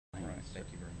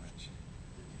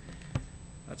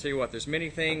I'll tell you what, there's many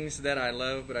things that I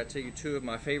love, but I tell you two of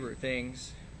my favorite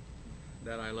things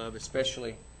that I love,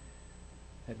 especially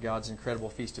at God's incredible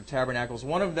Feast of Tabernacles.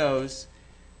 One of those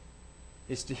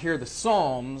is to hear the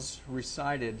Psalms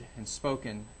recited and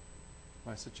spoken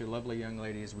by such a lovely young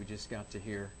lady as we just got to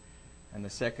hear. And the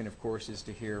second, of course, is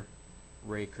to hear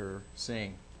Ray Kerr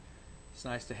sing. It's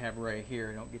nice to have Ray here.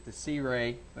 I don't get to see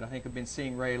Ray, but I think I've been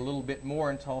seeing Ray a little bit more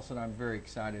in Tulsa, and I'm very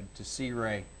excited to see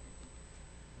Ray.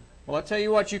 Well, I'll tell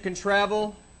you what, you can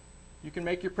travel, you can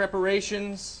make your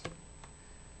preparations,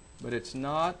 but it's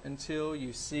not until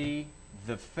you see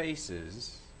the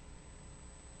faces,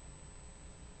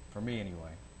 for me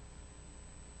anyway,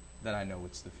 that I know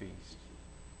it's the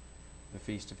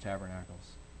Feast of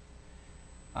Tabernacles.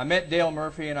 I met Dale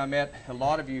Murphy, and I met a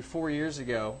lot of you 4 years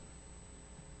ago,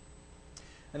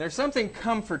 and there's something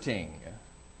comforting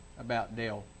about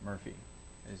Dale Murphy,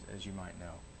 as you might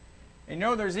know. And you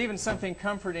know, there's even something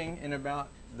comforting in about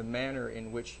the manner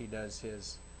in which he does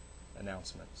his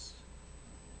announcements.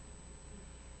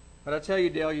 But I tell you,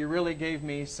 Dale, you really gave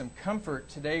me some comfort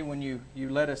today when you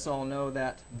let us all know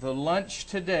that the lunch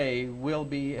today will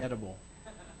be edible.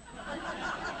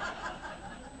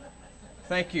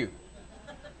 Thank you.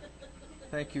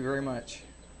 Thank you very much.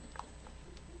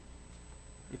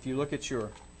 If you look at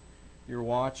your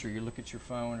watch, or you look at your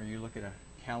phone, or you look at a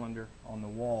calendar on the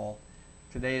wall,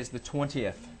 today is the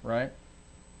 20th, right?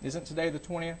 Isn't today the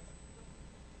 20th?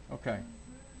 Okay.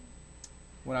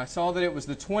 When I saw that it was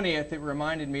the 20th, it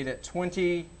reminded me that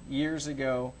 20 years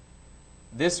ago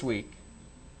this week,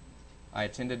 I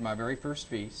attended my very first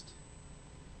feast,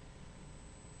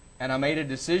 and I made a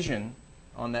decision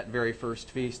on that very first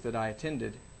feast that I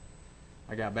attended.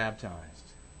 I got baptized.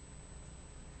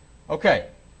 Okay.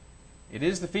 It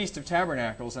is the Feast of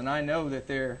Tabernacles, and I know that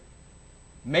there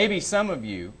may be some of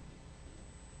you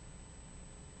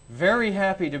very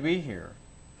happy to be here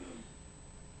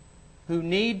who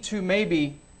need to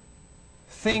maybe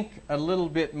think a little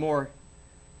bit more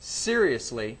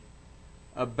seriously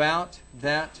about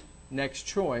that next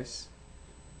choice,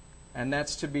 and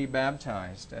that's to be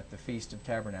baptized at the Feast of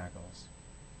Tabernacles.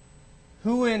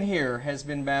 Who in here has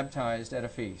been baptized at a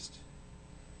feast?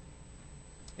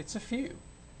 It's a few.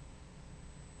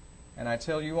 And I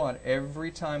tell you what,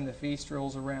 every time the feast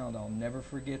rolls around, I'll never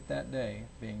forget that day,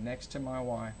 being next to my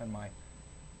wife and my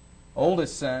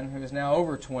oldest son, who is now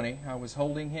over 20. I was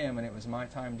holding him, and it was my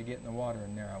time to get in the water,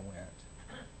 and there I went.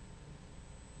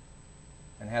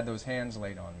 And had those hands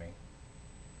laid on me.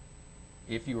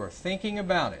 If you are thinking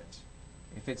about it,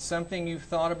 if it's something you've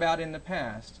thought about in the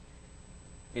past,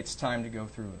 it's time to go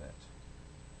through with it.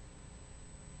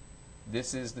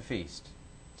 This is the feast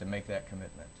to make that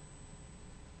commitment.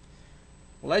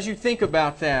 Well, as you think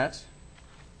about that,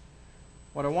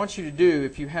 what I want you to do,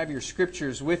 if you have your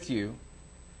scriptures with you,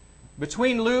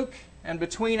 between Luke and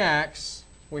between Acts,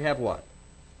 we have what?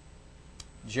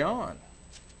 John.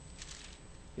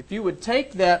 If you would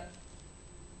take that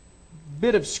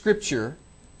bit of scripture,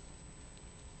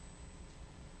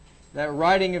 that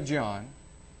writing of John,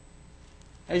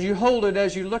 as you hold it,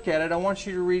 as you look at it, I want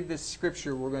you to read this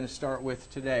scripture we're going to start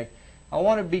with today. I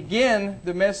want to begin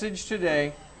the message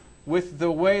today with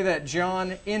the way that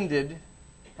John ended,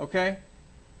 okay,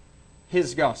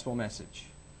 his gospel message,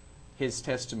 his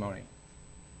testimony.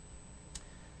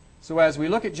 So as we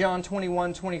look at John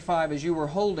 21:25, as you were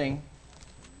holding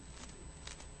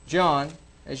John,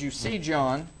 as you see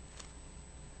John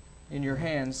in your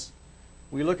hands,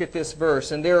 we look at this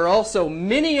verse, and there are also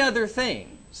many other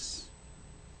things.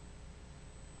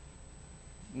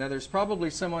 Now there's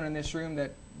probably someone in this room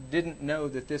that didn't know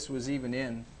that this was even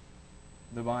in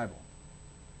the Bible.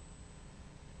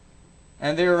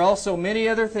 And there are also many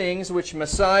other things which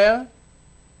Messiah,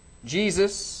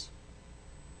 Jesus,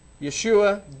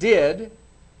 Yeshua did,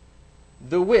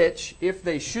 the which, if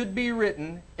they should be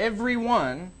written, every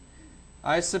one,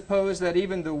 I suppose that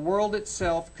even the world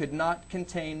itself could not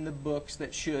contain the books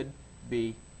that should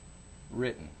be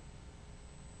written.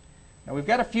 Now we've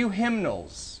got a few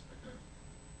hymnals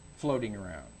floating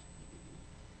around.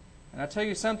 And I'll tell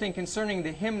you something concerning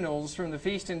the hymnals from the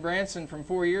feast in Branson from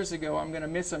 4 years ago. I'm going to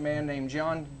miss a man named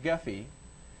John Guffey,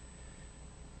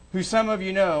 who some of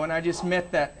you know, and I just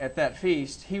met at that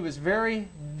feast. He was very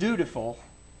dutiful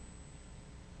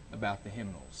about the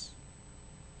hymnals.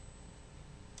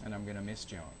 And I'm going to miss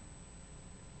John.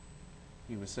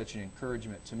 He was such an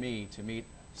encouragement to me to meet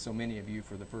so many of you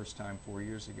for the first time 4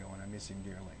 years ago, and I miss him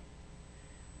dearly.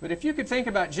 But if you could think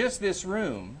about just this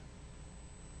room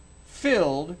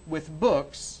filled with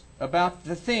books about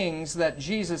the things that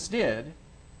Jesus did,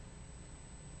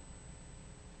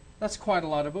 that's quite a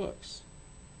lot of books.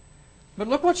 But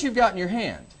look what you've got in your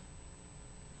hand.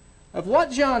 of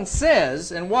what John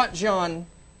says and what John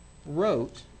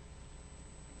wrote,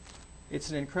 it's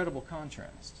an incredible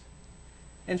contrast.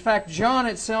 In fact, John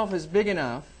itself is big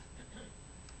enough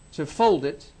to fold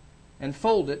it, and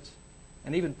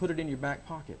even put it in your back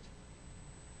pocket.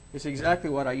 It's exactly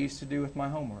what I used to do with my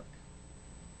homework.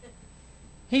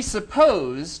 He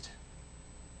supposed,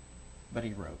 but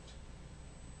he wrote.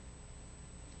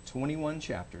 21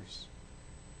 chapters,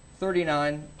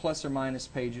 39 plus or minus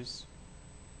pages.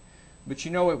 But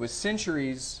you know, it was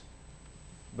centuries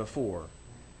before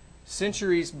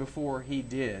he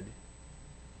did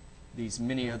these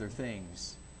many other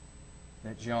things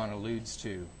that John alludes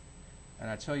to. And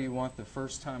I tell you what, the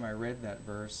first time I read that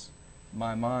verse,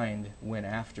 my mind went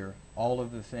after all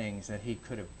of the things that he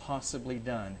could have possibly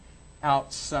done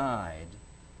outside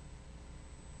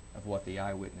of what the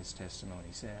eyewitness testimony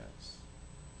says.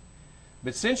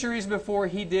 But centuries before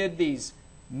he did these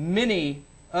many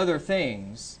other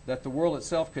things that the world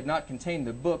itself could not contain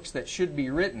the books that should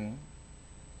be written,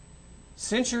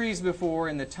 centuries before,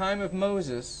 in the time of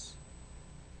Moses,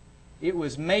 it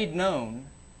was made known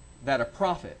that a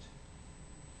prophet,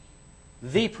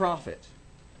 the prophet,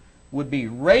 would be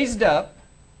raised up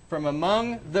from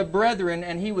among the brethren,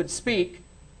 and he would speak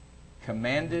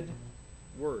commanded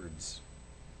words.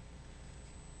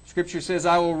 Scripture says,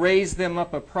 I will raise them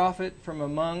up a prophet from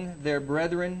among their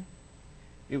brethren.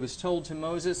 It was told to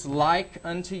Moses, like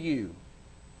unto you,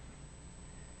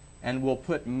 and will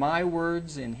put my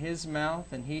words in his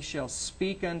mouth, and he shall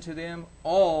speak unto them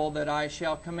all that I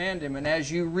shall command him. And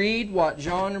as you read what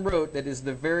John wrote, that is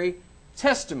the very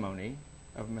testimony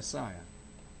of Messiah,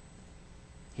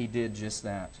 he did just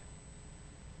that.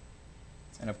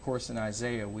 And of course in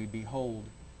Isaiah we behold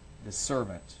the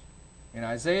servant. In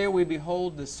Isaiah we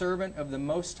behold the servant of the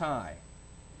Most High.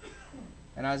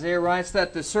 And Isaiah writes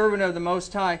that the servant of the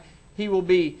Most High, he will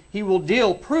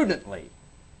deal prudently.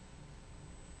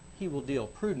 He will deal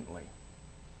prudently.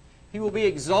 He will be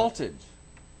exalted.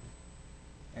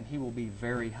 And he will be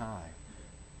very high.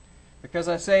 Because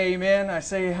I say amen, I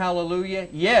say hallelujah.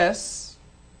 Yes,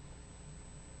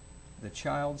 the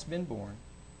child's been born.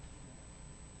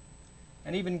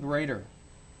 And even greater,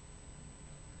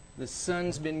 the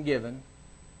son's been given.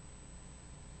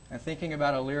 And thinking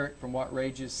about a lyric from what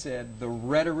Ray just said, the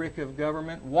rhetoric of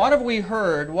government. What have we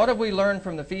heard, what have we learned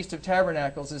from the Feast of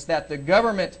Tabernacles is that the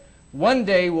government one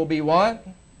day will be what?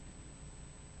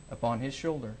 Upon his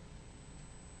shoulder.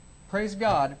 Praise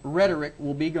God, rhetoric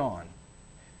will be gone.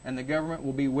 And the government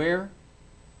will be where?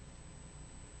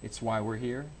 It's why we're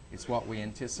here. It's what we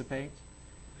anticipate.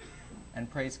 And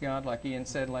praise God, like Ian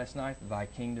said last night, thy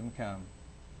kingdom come.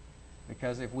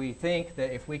 Because if we think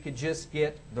that if we could just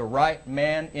get the right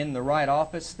man in the right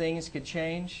office, things could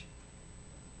change,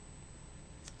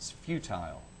 it's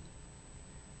futile.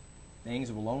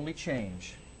 Things will only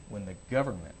change when the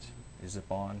government is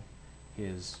upon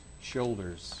his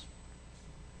shoulders.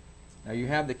 Now you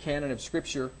have the canon of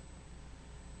Scripture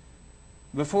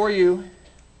before you.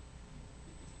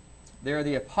 There are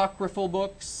the apocryphal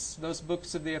books, those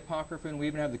books of the Apocrypha, and we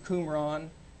even have the Qumran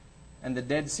and the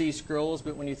Dead Sea Scrolls.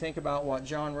 But when you think about what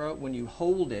John wrote, when you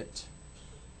hold it,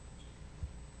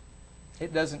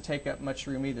 it doesn't take up much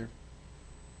room either.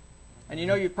 And you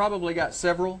know, you've probably got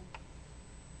several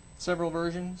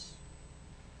versions.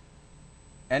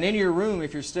 And in your room,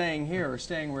 if you're staying here or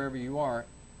staying wherever you are,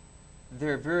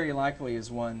 there very likely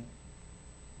is one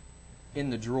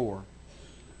in the drawer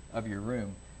of your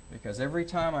room. Because every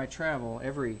time I travel,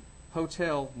 every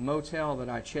hotel, motel that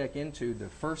I check into, the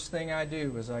first thing I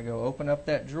do is I go open up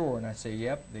that drawer and I say,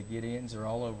 yep, the Gideons are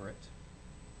all over it.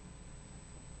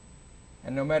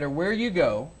 And no matter where you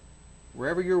go,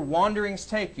 wherever your wanderings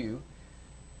take you,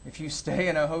 if you stay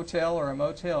in a hotel or a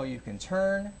motel, you can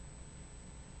turn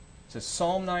to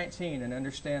Psalm 19 and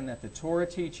understand that the Torah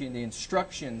teaching, the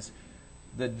instructions,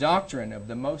 the doctrine of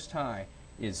the Most High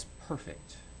is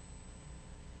perfect.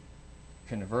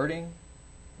 Converting,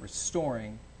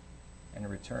 restoring, and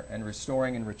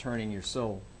returning your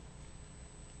soul.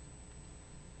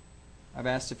 I've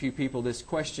asked a few people this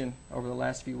question over the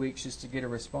last few weeks just to get a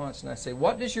response, and I say,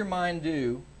 what does your mind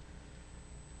do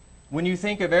when you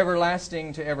think of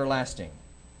everlasting to everlasting?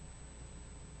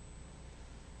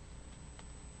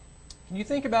 Can you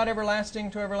think about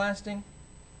everlasting to everlasting?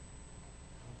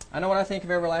 I know when I think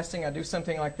of everlasting, I do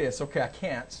something like this. Okay, I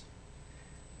can't.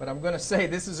 But I'm going to say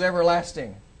this is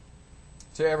everlasting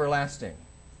to everlasting.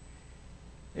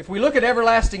 If we look at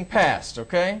everlasting past,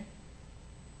 okay?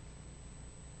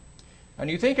 And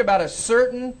you think about a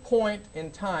certain point in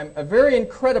time, a very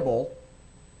incredible,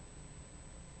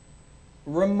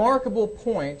 remarkable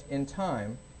point in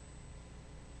time,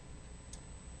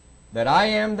 that I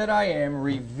am,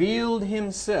 revealed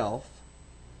himself,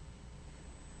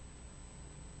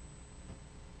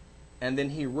 and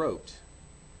then he wrote.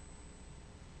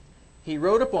 He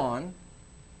wrote upon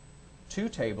 2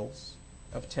 tables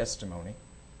of testimony,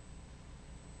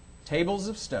 tables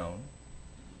of stone.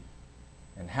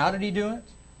 And how did he do it?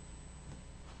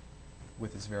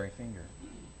 With his very finger.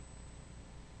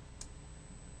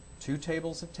 2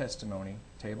 tables of testimony,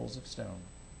 tables of stone.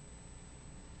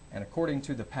 And according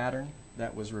to the pattern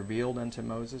that was revealed unto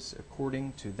Moses,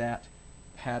 according to that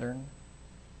pattern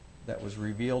that was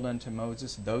revealed unto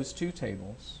Moses, those 2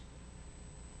 tables,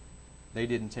 they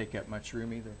didn't take up much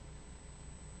room either.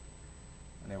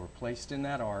 And they were placed in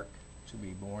that ark to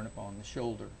be borne upon the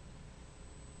shoulder.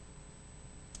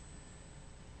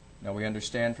 Now we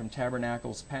understand from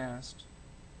tabernacles past,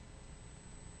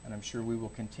 and I'm sure we will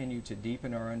continue to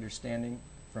deepen our understanding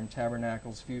from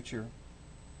tabernacles future,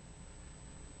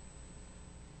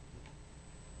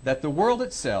 that the world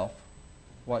itself,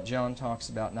 what John talks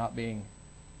about not being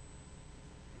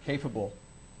capable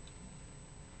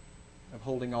of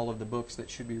holding all of the books that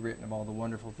should be written of all the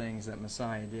wonderful things that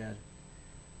Messiah did.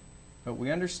 But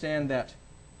we understand that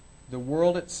the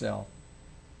world itself,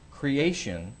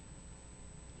 creation,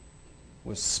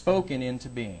 was spoken into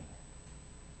being.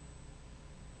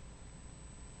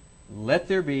 Let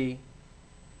there be,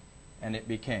 and it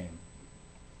became.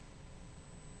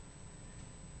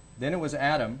 Then it was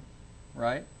Adam,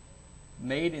 right?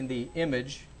 Made in the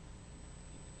image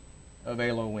of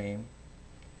Elohim,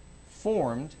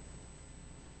 formed,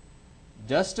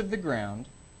 dust of the ground,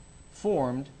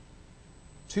 formed,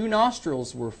 2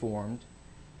 nostrils were formed,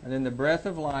 and then the breath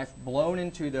of life blown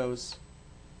into those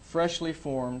freshly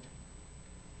formed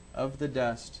of the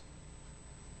dust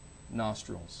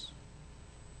nostrils.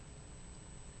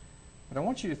 But I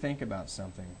want you to think about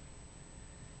something.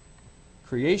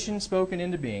 Creation spoken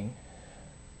into being,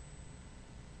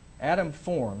 Adam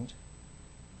formed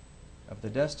of the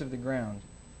dust of the ground.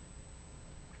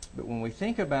 But when we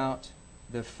think about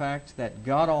the fact that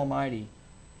God Almighty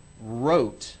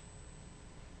wrote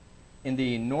in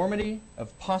the enormity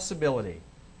of possibility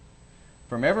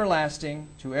from everlasting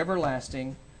to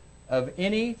everlasting of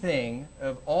anything,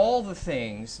 of all the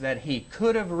things that He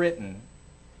could have written,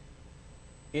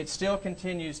 it still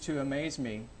continues to amaze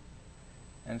me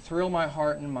and thrill my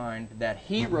heart and mind that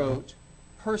He wrote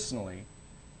personally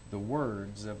the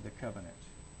words of the covenant.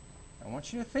 I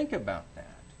want you to think about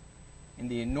that. In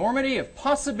the enormity of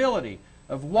possibility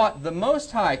of what the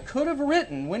Most High could have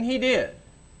written when He did,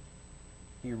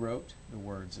 He wrote the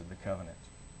words of the covenant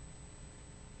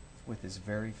with His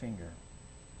very finger.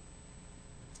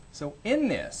 So in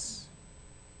this,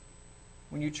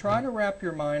 when you try to wrap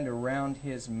your mind around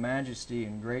His majesty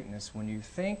and greatness, when you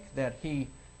think that He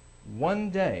one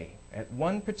day, at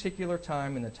one particular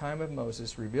time in the time of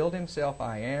Moses, revealed Himself,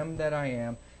 I am that I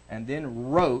am, and then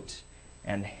wrote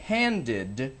and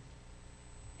handwritten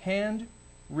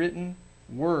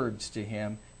words to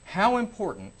Him, how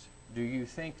important do you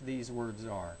think these words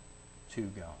are to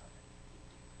God?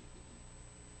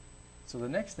 So the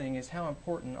next thing is, how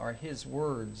important are His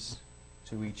words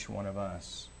to each one of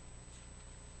us?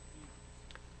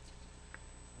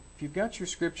 If you've got your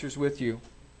scriptures with you,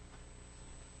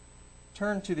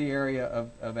 turn to the area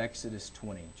of Exodus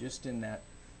 20, just in that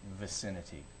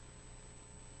vicinity.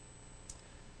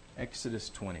 Exodus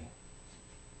 20.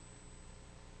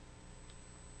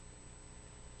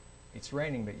 It's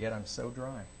raining, but yet I'm so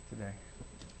dry today.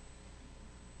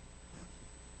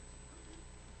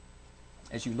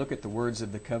 As you look at the words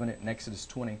of the covenant in Exodus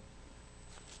 20,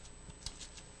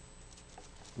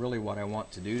 really what I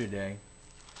want to do today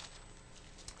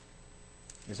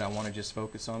is I want to just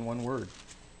focus on one word.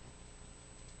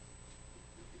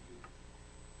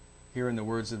 Here in the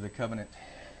words of the covenant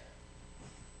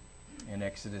in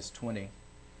Exodus 20,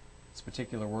 this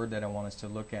particular word that I want us to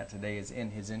look at today is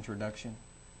in His introduction.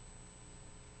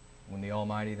 When the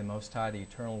Almighty, the Most High, the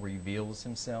Eternal reveals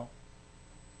Himself,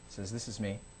 says, this is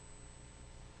me.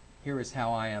 Here is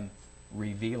how I am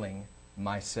revealing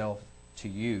myself to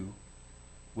you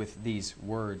with these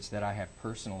words that I have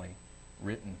personally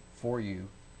written for you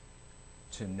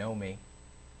to know me.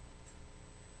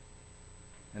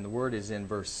 And the word is in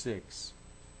verse 6.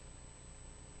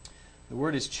 The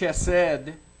word is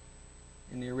chesed,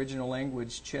 in the original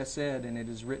language, chesed, and it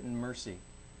is written mercy.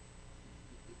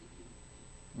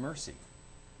 Mercy.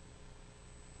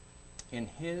 In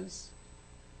His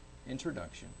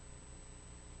introduction,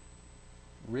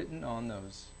 written on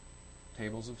those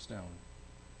tables of stone,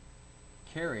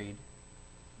 carried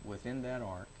within that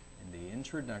ark in the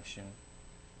introduction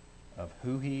of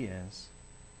who He is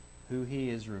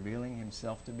revealing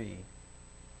Himself to be,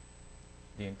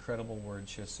 the incredible word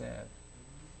chesed,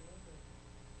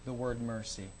 the word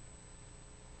mercy.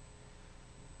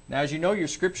 Now, as you know your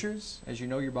scriptures, as you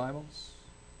know your Bibles,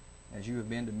 as you have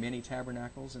been to many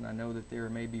tabernacles, and I know that there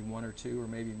may be one or two or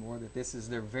maybe more, that this is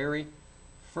their very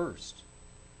first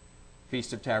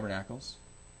Feast of Tabernacles.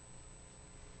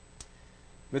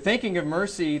 But thinking of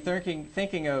mercy,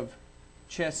 thinking of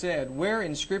chesed, where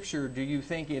in Scripture do you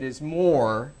think it is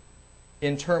more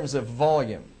in terms of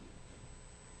volume?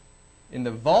 In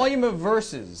the volume of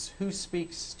verses, who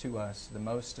speaks to us the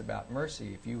most about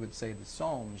mercy? If you would say the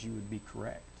Psalms, you would be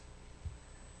correct.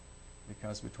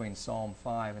 Because between Psalm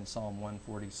 5 and Psalm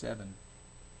 147,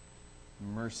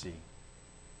 mercy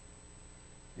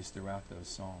is throughout those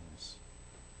Psalms.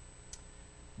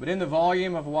 But in the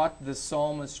volume of what the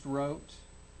psalmist wrote,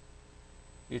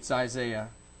 it's Isaiah.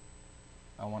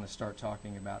 I want to start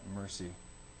talking about mercy.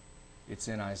 It's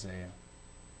in Isaiah.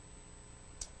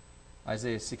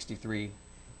 Isaiah 63,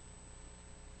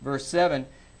 verse 7.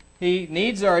 He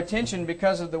needs our attention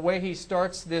because of the way he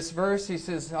starts this verse. He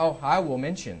says, "Oh, I will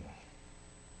mention."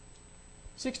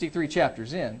 63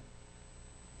 chapters in.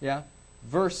 Yeah.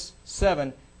 Verse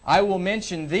 7. "I will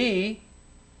mention thee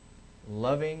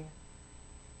loving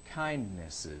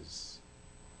kindnesses."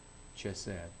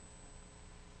 Chesed.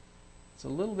 It's a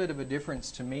little bit of a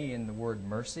difference to me in the word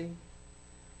mercy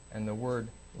and the word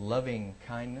loving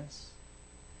kindness.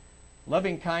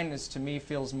 Loving kindness to me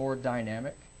feels more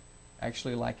dynamic,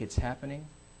 actually like it's happening.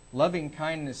 Loving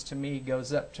kindness to me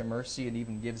goes up to mercy and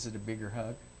even gives it a bigger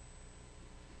hug.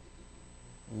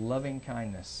 Loving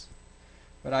kindness.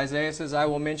 But Isaiah says, "I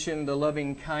will mention the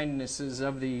loving kindnesses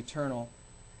of the Eternal,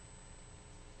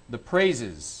 the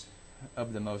praises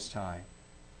of the Most High,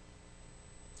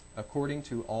 according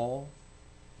to all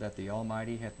that the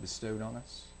Almighty hath bestowed on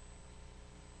us,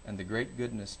 and the great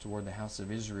goodness toward the house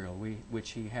of Israel,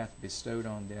 which He hath bestowed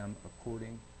on them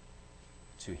according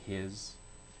to His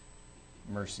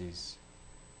mercies."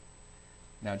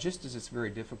 Now, just as it's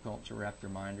very difficult to wrap your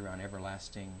mind around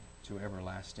everlasting to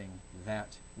everlasting,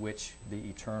 that which the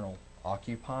eternal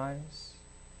occupies,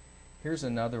 here's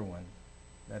another one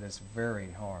that is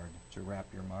very hard to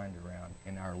wrap your mind around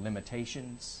in our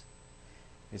limitations,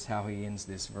 is how he ends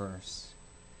this verse.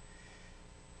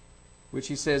 Which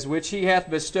he says, "Which He hath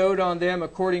bestowed on them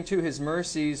according to His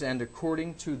mercies and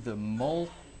according to the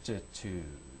multitude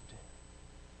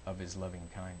of His loving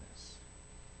kindness."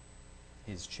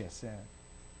 His chesed.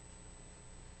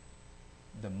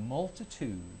 The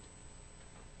multitude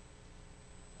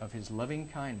of His loving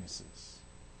kindnesses.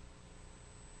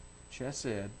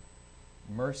 Chesed,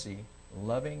 mercy,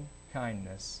 loving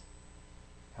kindness.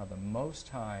 How the Most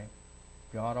High,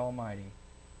 God Almighty,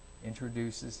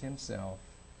 introduces Himself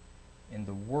in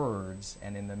the words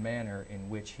and in the manner in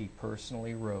which He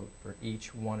personally wrote for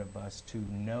each one of us to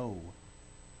know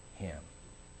Him.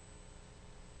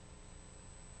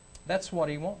 That's what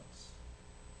He wants.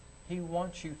 He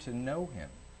wants you to know Him.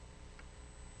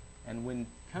 And when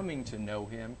coming to know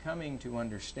Him, coming to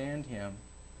understand Him,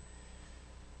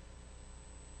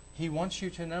 He wants you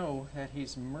to know that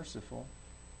He's merciful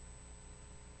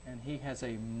and He has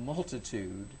a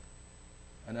multitude,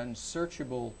 an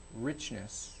unsearchable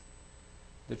richness,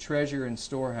 the treasure and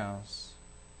storehouse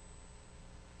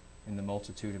in the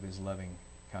multitude of His loving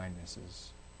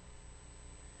kindnesses.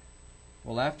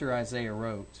 Well, after Isaiah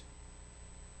wrote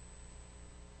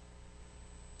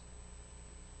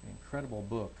the incredible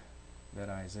book that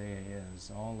Isaiah is,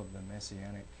 all of the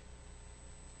messianic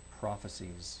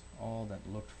prophecies, all that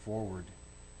looked forward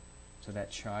to that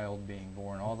child being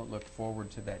born, all that looked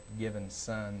forward to that given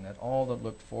son, that all that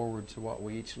looked forward to what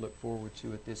we each look forward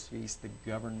to at this feast, the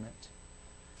government,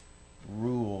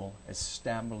 rule,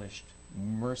 established,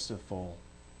 merciful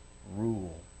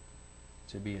rule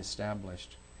to be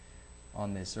established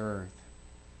on this earth.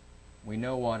 We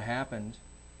know what happened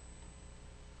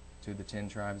to the 10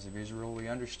 tribes of Israel. We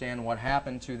understand what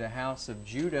happened to the house of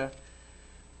Judah.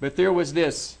 But there was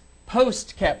this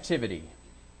post-captivity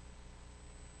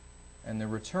and the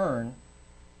return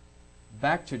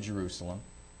back to Jerusalem.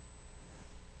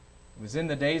 It was in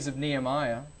the days of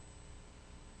Nehemiah,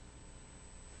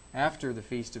 after the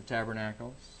Feast of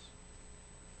Tabernacles.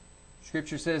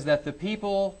 Scripture says that the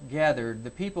people gathered,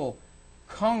 the people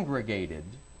congregated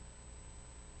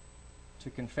to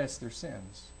confess their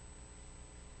sins.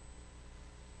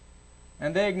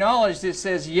 And they acknowledged, it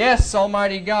says, "Yes,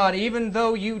 Almighty God, even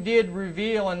though you did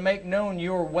reveal and make known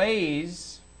your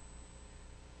ways,"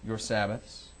 your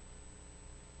Sabbaths,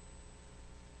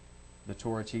 the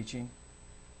Torah teaching,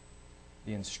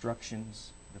 the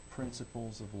instructions, the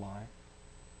principles of life,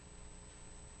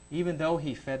 even though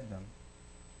He fed them,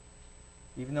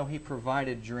 Even though He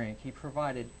provided drink, He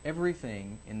provided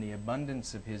everything in the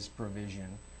abundance of His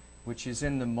provision, which is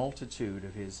in the multitude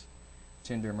of His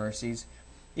tender mercies.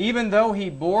 Even though He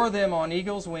bore them on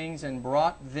eagle's wings and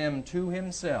brought them to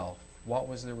Himself, what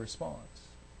was the response?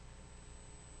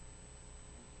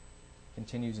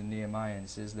 Continues in Nehemiah and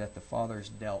says that the fathers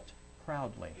dealt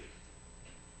proudly.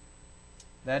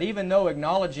 That even though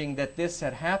acknowledging that this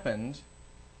had happened,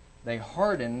 they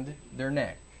hardened their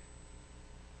neck.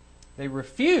 They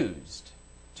refused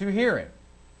to hear Him.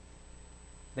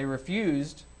 They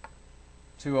refused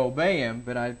to obey Him,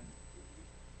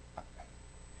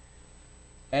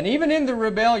 and even in the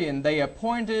rebellion, they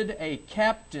appointed a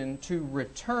captain to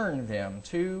return them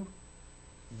to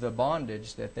the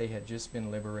bondage that they had just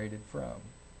been liberated from.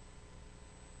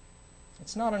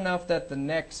 It's not enough that the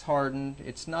neck's hardened.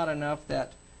 It's not enough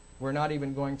that we're not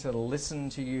even going to listen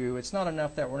to you. It's not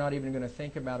enough that we're not even going to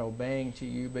think about obeying to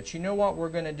you. But you know what we're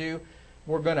going to do?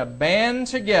 We're going to band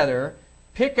together,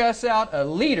 pick us out a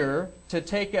leader to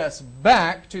take us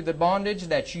back to the bondage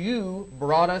that you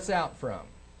brought us out from.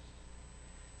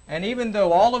 And even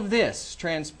though all of this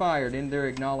transpired in their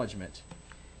acknowledgement,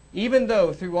 even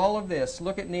though through all of this,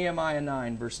 look at Nehemiah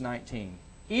 9, verse 19.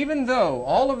 Even though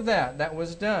all of that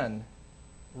was done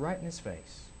right in His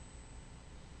face.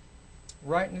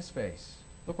 Right in His face.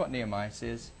 Look what Nehemiah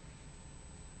says.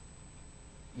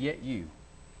 Yet you.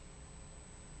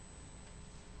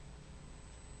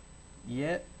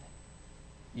 Yet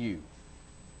you.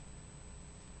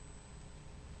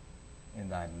 In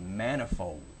thy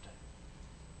manifold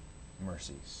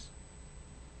mercies.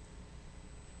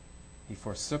 He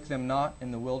forsook them not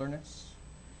in the wilderness.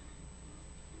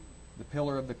 The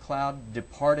pillar of the cloud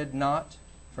departed not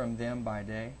from them by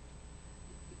day,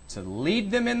 to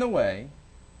lead them in the way,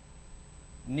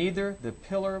 neither the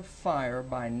pillar of fire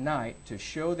by night to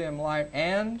show them light,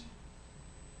 and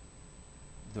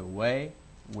the way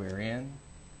wherein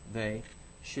they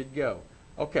should go.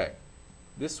 Okay,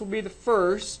 this will be the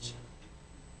first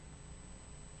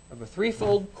of a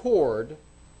threefold cord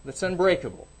that's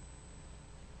unbreakable.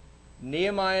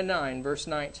 Nehemiah 9, verse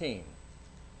 19.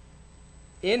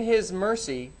 In His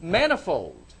mercy,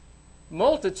 manifold,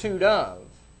 multitude of.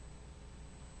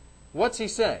 What's He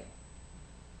say?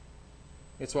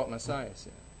 It's what Messiah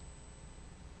said.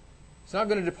 He's not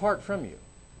going to depart from you.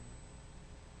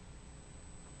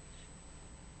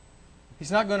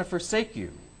 He's not going to forsake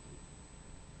you.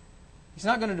 He's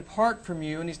not going to depart from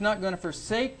you, and He's not going to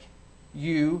forsake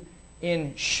you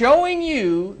in showing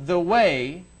you the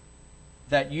way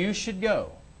that you should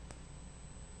go.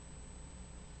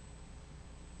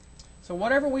 So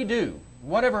whatever we do,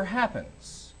 whatever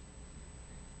happens,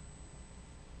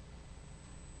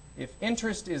 if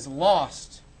interest is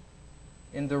lost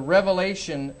in the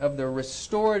revelation of the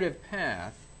restorative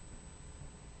path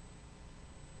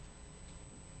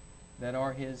that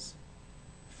are His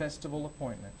festival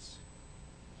appointments,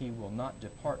 He will not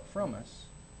depart from us.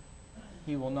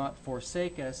 He will not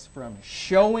forsake us from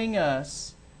showing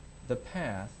us the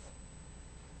path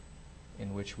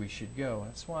in which we should go.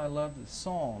 That's why I love the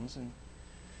Psalms. And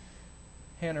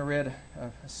Hannah read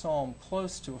a psalm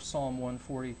close to Psalm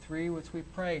 143, which we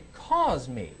pray, cause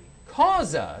me,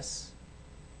 cause us,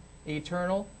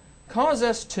 eternal, cause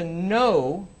us to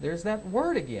know, there's that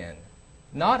word again,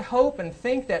 not hope and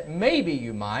think that maybe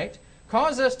you might,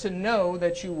 cause us to know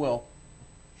that you will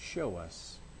show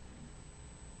us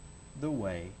the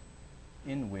way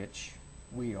in which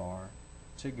we are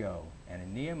to go. And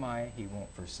in Nehemiah, He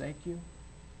won't forsake you,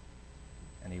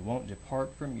 and He won't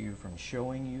depart from you from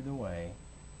showing you the way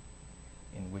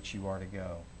in which you are to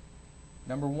go.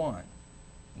 Number 1,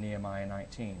 Nehemiah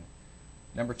 19.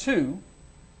 Number 2,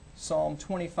 Psalm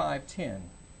 25:10.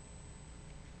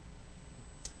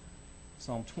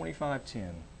 Psalm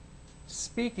 25:10.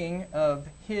 Speaking of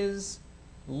His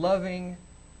loving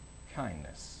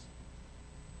kindness.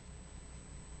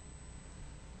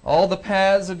 All the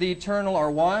paths of the eternal are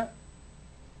what?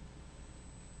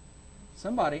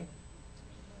 Somebody.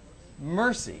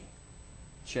 Mercy.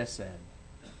 Chesed.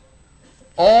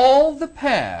 All the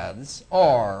paths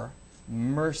are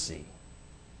mercy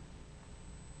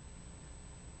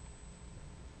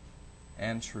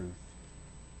and truth.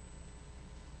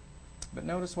 But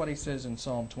notice what he says in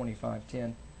Psalm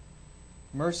 25:10.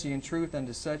 Mercy and truth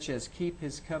unto such as keep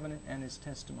His covenant and His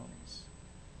testimonies.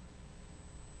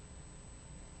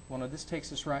 Well, now this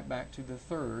takes us right back to the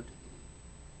third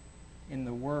in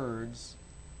the words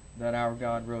that our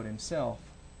God wrote Himself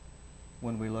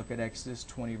when we look at Exodus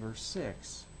 20, verse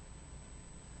 6.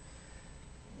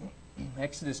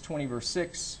 Exodus 20, verse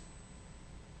 6,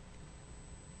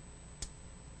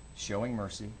 showing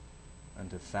mercy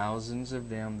unto thousands of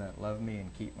them that love me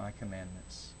and keep my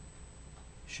commandments.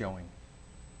 Showing.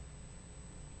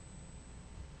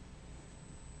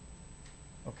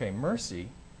 Okay, mercy,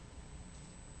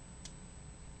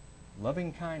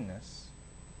 loving kindness,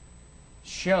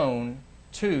 shown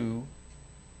to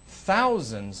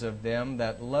thousands of them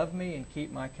that love me and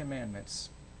keep my commandments.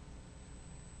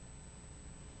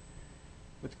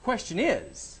 But the question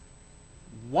is,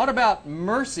 what about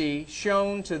mercy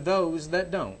shown to those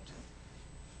that don't?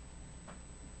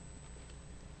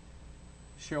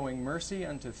 Showing mercy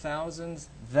unto thousands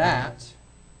that.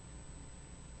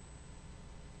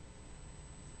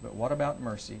 But what about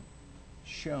mercy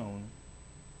shown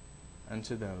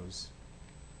unto those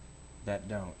that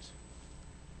don't?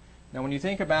 Now, when you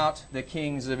think about the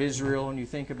kings of Israel and you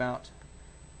think about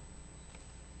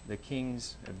the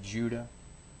kings of Judah,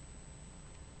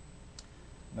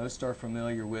 most are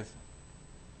familiar with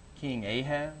King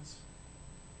Ahaz.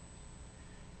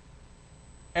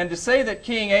 And to say that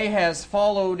King Ahaz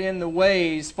followed in the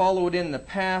ways, followed in the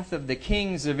path of the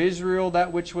kings of Israel,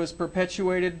 that which was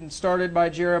perpetuated and started by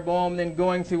Jeroboam, then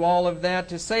going through all of that,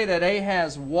 to say that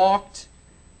Ahaz walked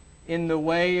in the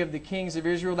way of the kings of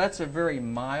Israel, that's a very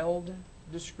mild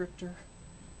descriptor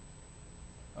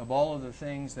of all of the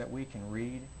things that we can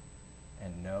read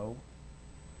and know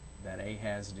that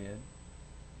Ahaz did.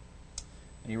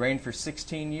 And he reigned for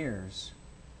 16 years.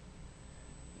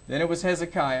 Then it was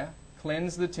Hezekiah,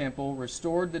 cleansed the temple,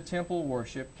 restored the temple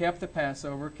worship, kept the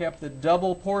Passover, kept the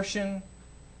double portion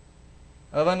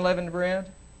of unleavened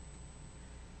bread.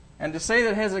 And to say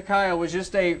that Hezekiah was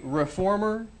just a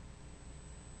reformer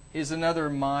is another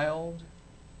mild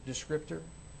descriptor.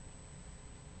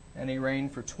 And he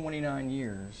reigned for 29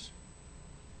 years.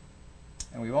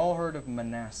 And we've all heard of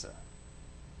Manasseh.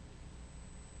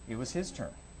 It was his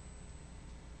turn.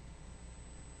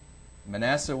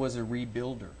 Manasseh was a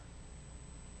rebuilder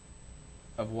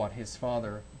of what his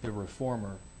father, the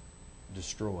reformer,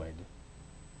 destroyed.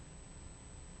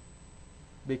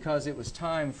 Because it was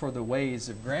time for the ways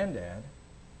of Granddad,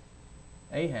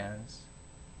 Ahaz,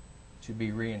 to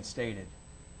be reinstated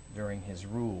during his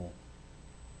rule.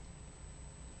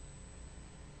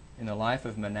 In the life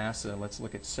of Manasseh, let's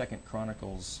look at 2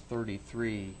 Chronicles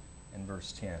 33 and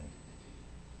verse 10.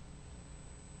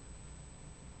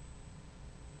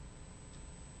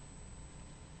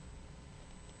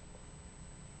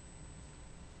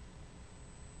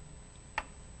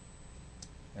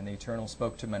 And the Eternal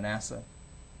spoke to Manasseh.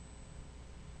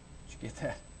 Did you get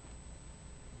that?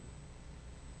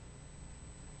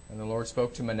 And the Lord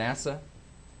spoke to Manasseh.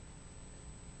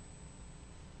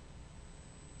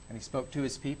 And he spoke to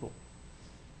his people.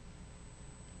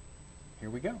 Here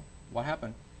we go. What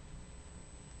happened?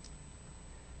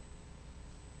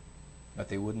 But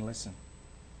they wouldn't listen.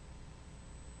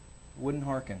 Wouldn't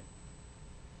hearken.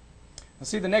 Now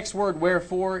see, the next word,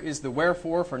 wherefore, is the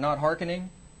wherefore for not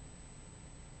hearkening.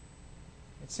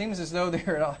 It seems as though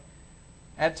there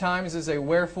at times is a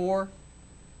wherefore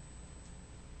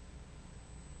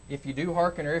if you do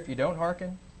hearken or if you don't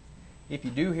hearken. If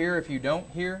you do hear, if you don't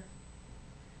hear.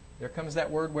 There comes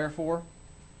that word wherefore.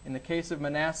 In the case of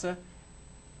Manasseh,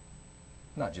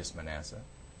 not just Manasseh,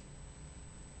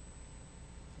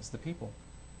 it's the people.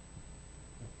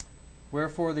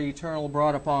 Wherefore the Eternal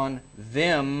brought upon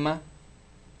them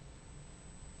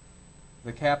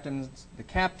the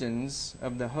captains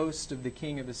of the host of the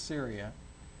king of Assyria,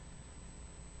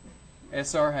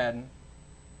 Esarhaddon,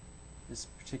 this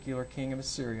particular king of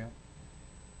Assyria,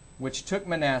 which took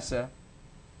Manasseh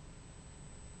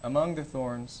among the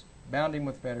thorns, bound him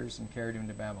with fetters, and carried him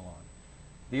to Babylon.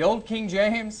 The old King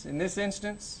James, in this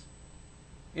instance,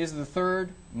 is the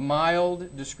third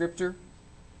mild descriptor,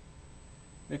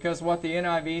 because what the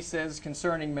NIV says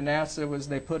concerning Manasseh was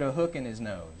they put a hook in his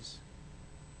nose,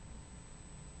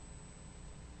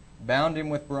 bound him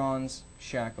with bronze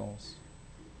shackles,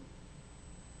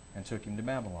 and took him to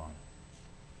Babylon.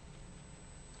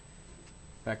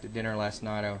 In fact, at dinner last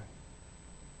night, I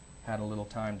had a little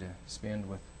time to spend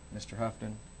with Mr.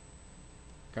 Houghton,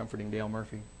 comforting Dale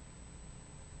Murphy.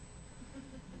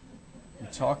 We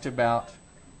talked about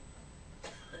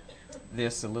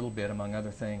this a little bit, among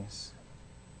other things,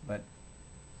 but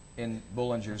in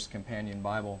Bullinger's Companion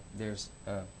Bible, there's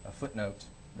a footnote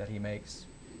that he makes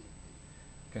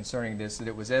concerning this, that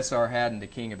it was Esarhaddon, the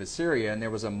king of Assyria, and there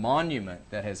was a monument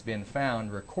that has been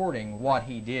found recording what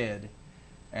he did.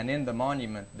 And in the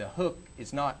monument, the hook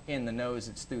is not in the nose,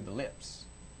 it's through the lips.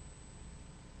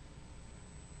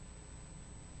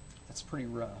 That's pretty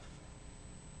rough.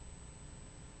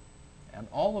 And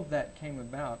all of that came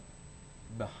about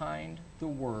behind the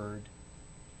word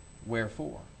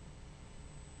wherefore.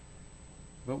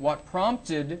 But what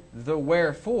prompted the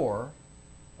wherefore,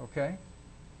 okay?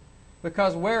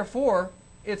 Because wherefore,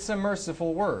 it's a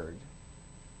merciful word.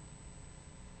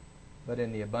 But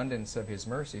in the abundance of His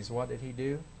mercies, what did He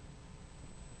do?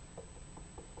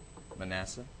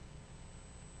 Manasseh,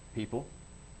 people.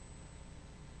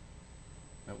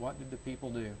 But what did the people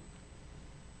do?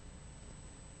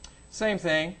 Same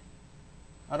thing.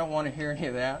 I don't want to hear any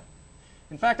of that.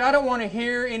 In fact, I don't want to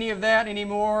hear any of that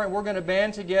anymore. We're going to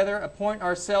band together, appoint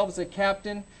ourselves a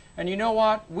captain. And you know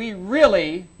what? We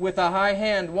really, with a high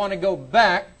hand, want to go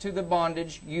back to the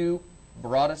bondage you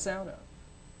brought us out of. ...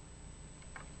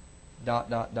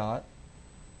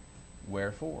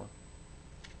 Wherefore?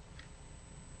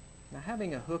 Now,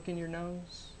 having a hook in your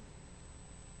nose,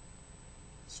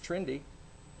 it's trendy.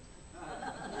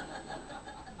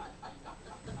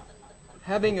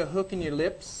 Having a hook in your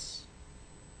lips,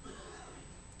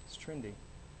 it's trendy.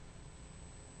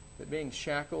 But being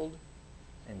shackled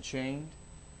and chained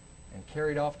and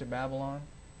carried off to Babylon,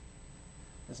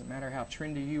 doesn't matter how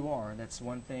trendy you are, that's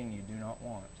one thing you do not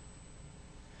want.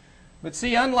 But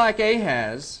see, unlike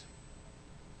Ahaz,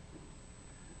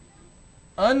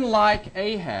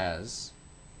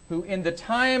 who in the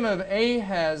time of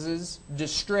Ahaz's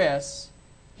distress,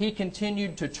 he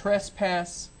continued to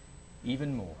trespass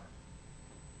even more.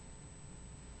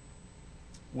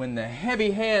 When the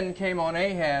heavy hand came on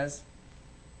Ahaz,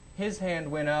 his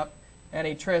hand went up and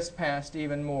he trespassed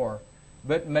even more.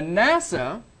 But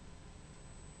Manasseh,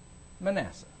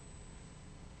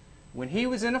 when he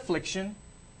was in affliction,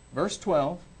 verse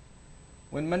 12,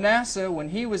 when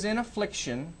he was in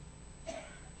affliction,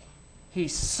 he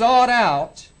sought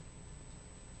out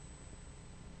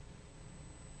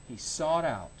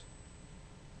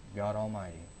God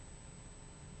Almighty.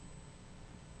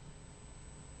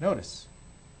 Notice,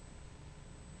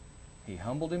 he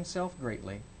humbled himself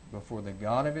greatly before the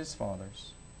God of his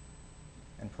fathers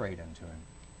and prayed unto Him.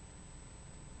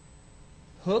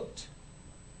 Hooked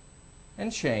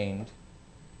and chained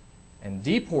and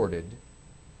deported,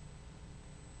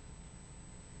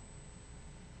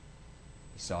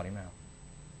 he sought Him out.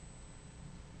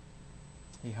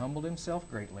 He humbled himself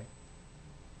greatly,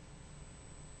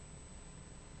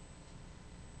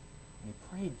 and he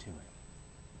prayed to Him.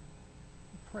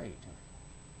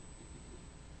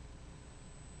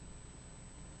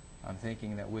 I'm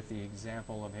thinking that with the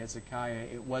example of Hezekiah,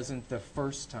 it wasn't the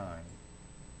first time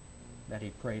that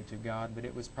he prayed to God, but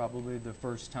it was probably the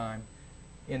first time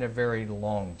in a very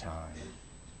long time,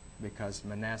 because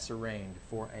Manasseh reigned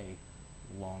for a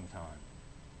long time.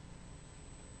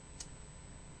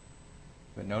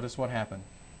 But notice what happened.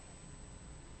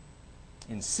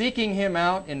 In seeking Him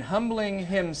out, in humbling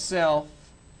himself,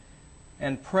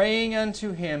 and praying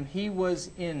unto Him, he was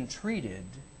entreated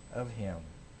of Him.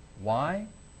 Why?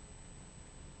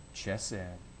 Chesed,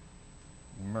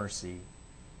 mercy,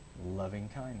 loving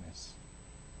kindness.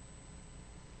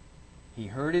 He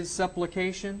heard his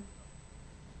supplication,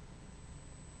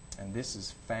 and this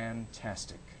is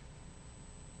fantastic,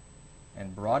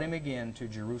 and brought him again to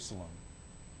Jerusalem,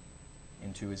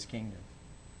 into His kingdom.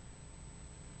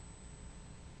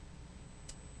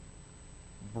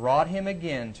 Brought him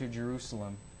again to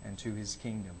Jerusalem and to His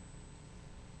kingdom.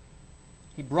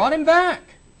 He brought him back.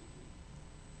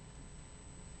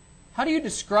 How do you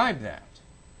describe that?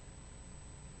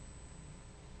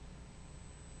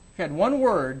 If you had one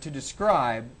word to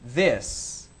describe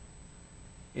this,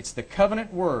 it's the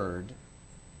covenant word,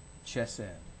 chesed.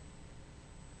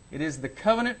 It is the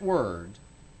covenant word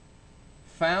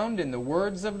found in the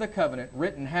words of the covenant,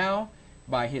 written how?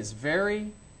 By His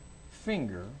very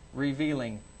finger,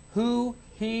 revealing who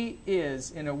He is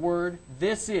in a word.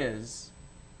 This is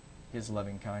His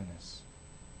loving kindness.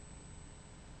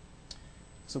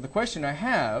 So the question I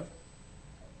have,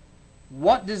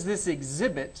 what does this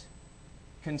exhibit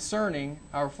concerning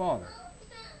our Father?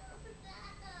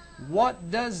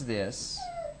 What does this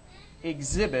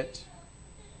exhibit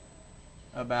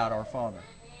about our Father?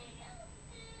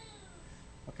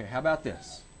 Okay, how about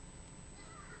this?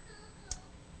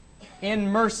 In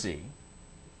mercy,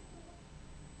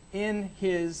 in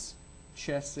His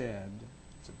chesed,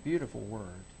 it's a beautiful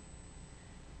word,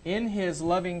 in His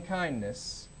loving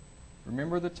kindness,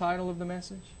 remember the title of the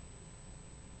message?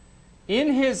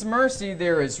 In His mercy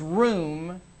there is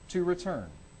room to return.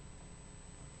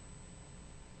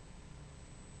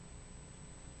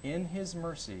 In His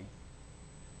mercy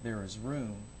there is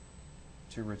room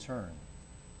to return.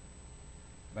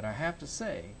 But I have to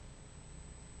say,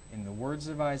 in the words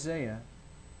of Isaiah,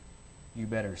 you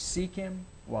better seek Him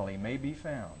while He may be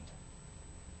found.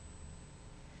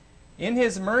 In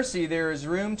His mercy there is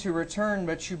room to return,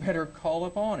 but you better call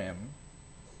upon Him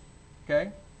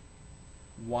Okay?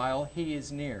 While He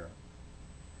is near.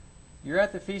 You're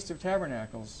at the Feast of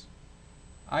Tabernacles.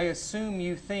 I assume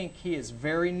you think He is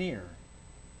very near.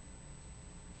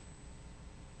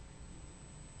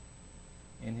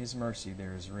 In His mercy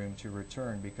there is room to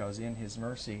return, because in His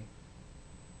mercy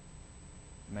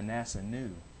Manasseh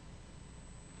knew.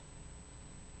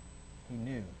 He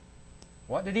knew.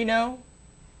 What did he know?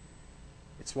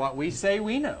 It's what we say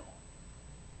we know.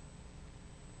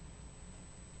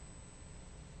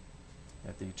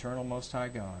 That the eternal Most High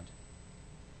God,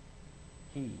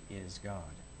 He is God,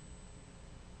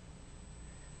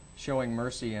 showing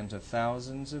mercy unto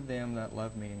thousands of them that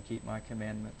love me and keep my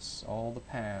commandments. All the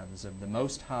paths of the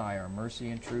Most High are mercy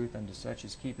and truth unto such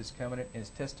as keep His covenant and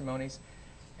His testimonies.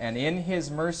 And in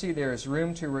His mercy there is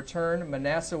room to return.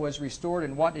 Manasseh was restored,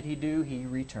 and what did he do? He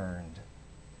returned.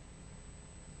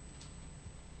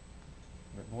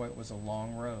 But boy, it was a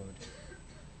long road.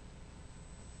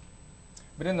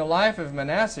 But in the life of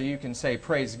Manasseh, you can say,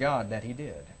 praise God that he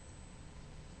did.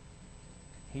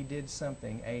 He did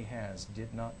something Ahaz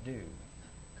did not do.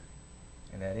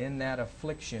 And that in that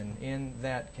affliction, in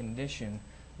that condition,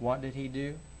 what did he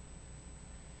do?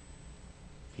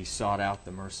 He sought out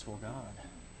the merciful God.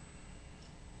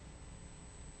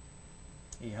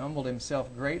 He humbled himself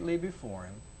greatly before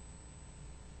Him.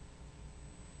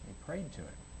 He prayed to Him.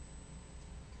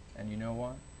 And you know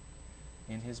what?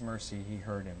 In His mercy, He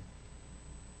heard him.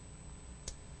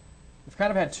 We've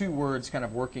kind of had two words kind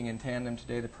of working in tandem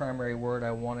today. The primary word I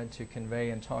wanted to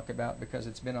convey and talk about, because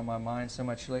it's been on my mind so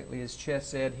much lately, is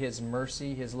chesed, His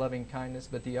mercy, His loving kindness.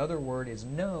 But the other word is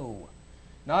know.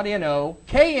 Not N-O,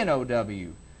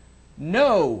 K-N-O-W.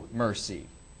 Know mercy.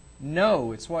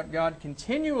 Know. It's what God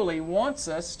continually wants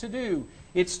us to do.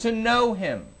 It's to know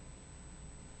Him.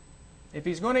 If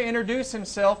He's going to introduce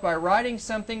Himself by writing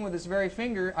something with His very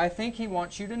finger, I think He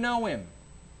wants you to know Him.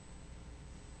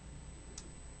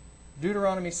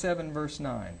 Deuteronomy 7, verse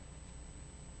 9.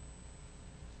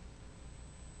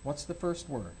 What's the first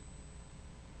word?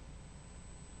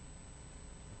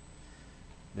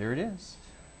 There it is.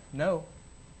 Know.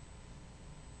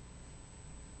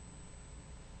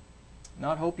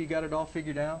 Not hope you got it all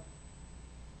figured out.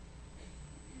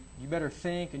 You better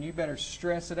think and you better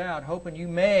stress it out, hoping you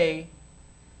may. I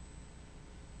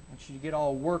want you to get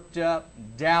all worked up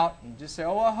and doubt and just say,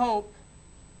 oh, I hope.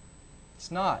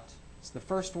 It's not. It's the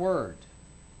first word.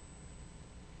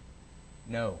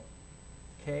 Know.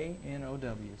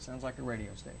 K-N-O-W. Sounds like a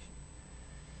radio station.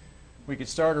 We could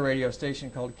start a radio station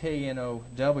called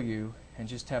K-N-O-W and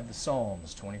just have the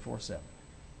Psalms 24/7.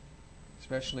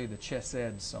 Especially the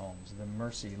Chesed Psalms, the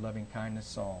mercy, loving kindness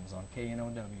Psalms on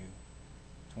K-N-O-W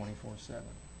 24/7.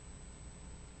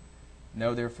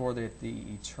 Know therefore that the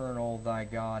eternal thy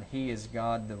God, He is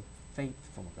God, the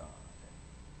faithful God,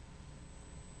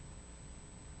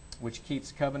 which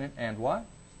keeps covenant and what?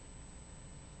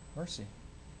 Mercy.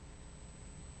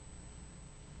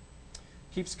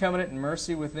 Keeps covenant and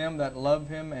mercy with them that love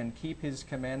Him and keep His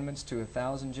commandments to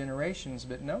 1,000 generations.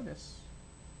 But notice,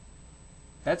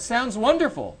 that sounds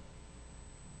wonderful.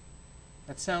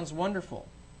 That sounds wonderful.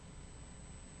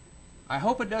 I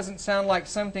hope it doesn't sound like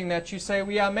something that you say,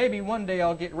 well, yeah, maybe one day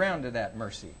I'll get round to that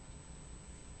mercy.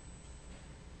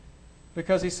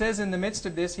 Because He says in the midst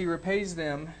of this, He repays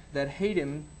them that hate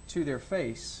Him to their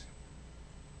face.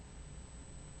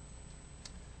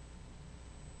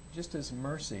 Just as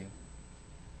mercy,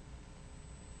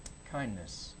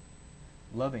 kindness,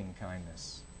 loving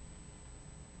kindness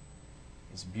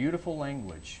is beautiful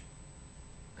language,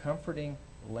 comforting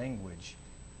language.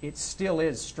 It still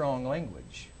is strong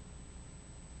language.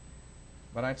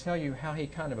 But I tell you how He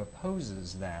kind of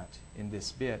opposes that in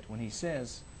this bit when He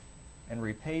says, and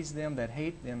repays them that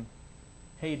hate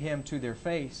Him to their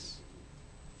face,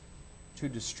 to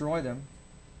destroy them.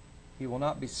 He will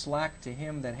not be slack to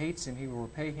him that hates Him. He will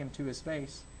repay him to his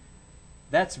face.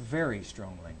 That's very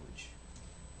strong language.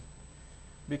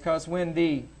 Because when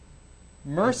the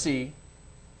mercy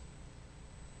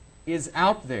is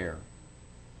out there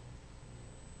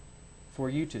for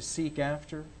you to seek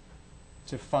after,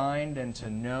 to find and to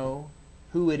know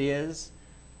who it is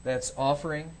that's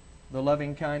offering the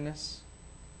loving kindness,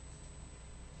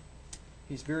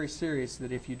 He's very serious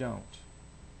that if you don't.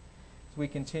 As we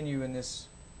continue in this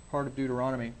part of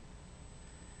Deuteronomy,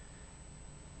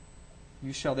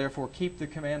 you shall therefore keep the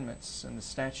commandments and the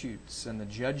statutes and the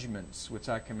judgments which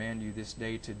I command you this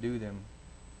day to do them.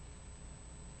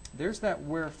 There's that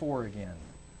wherefore again.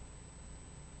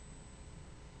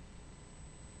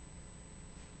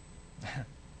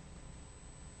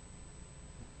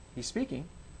 He's speaking.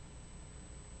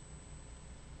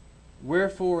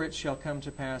 Wherefore it shall come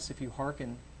to pass if you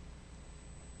hearken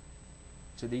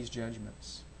to these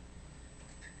judgments.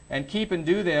 And keep and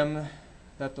do them,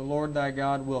 that the Lord thy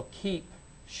God will keep,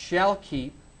 shall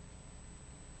keep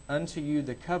unto you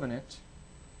the covenant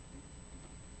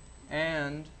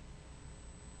and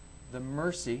the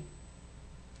mercy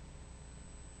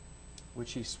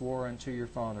which he swore unto your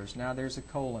fathers. Now there's a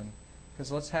colon,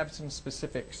 because let's have some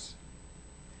specifics.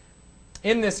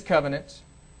 In this covenant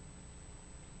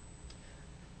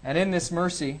and in this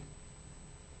mercy,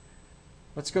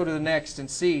 let's go to the next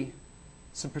and see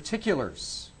some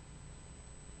particulars.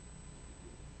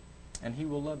 And he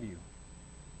will love you.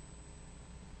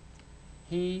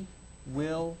 He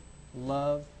will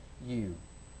love you.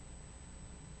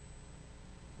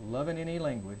 Love in any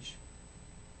language.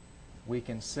 We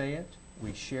can say it,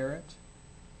 we share it,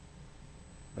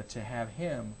 but to have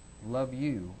him love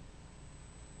you,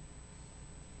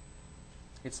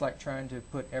 it's like trying to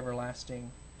put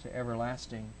everlasting to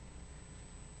everlasting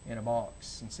in a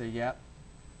box and say, yep,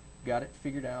 got it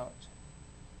figured out.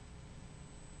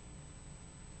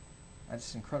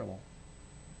 That's incredible.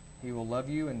 He will love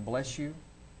you and bless you,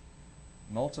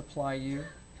 multiply you.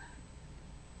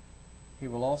 He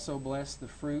will also bless the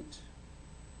fruit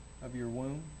of your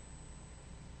womb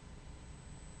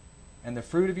and the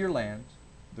fruit of your land,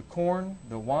 the corn,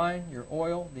 the wine, your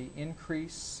oil, the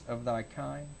increase of thy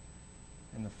kind,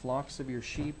 and the flocks of your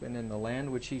sheep, and in the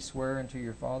land which he sware unto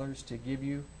your fathers to give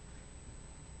you.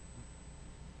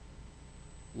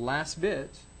 Last bit.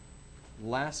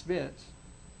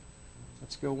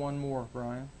 Let's go one more,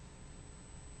 Brian.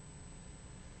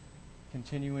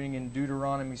 Continuing in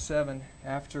Deuteronomy 7,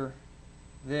 after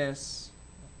this,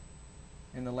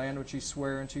 in the land which he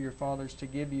sware unto your fathers to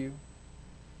give you,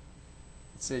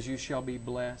 it says, you shall be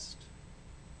blessed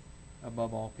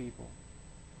above all people.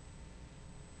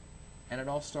 And it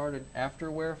all started after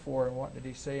wherefore, and what did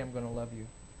he say? I'm going to love you.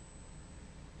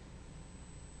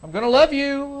 I'm going to love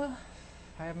you.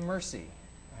 I have mercy.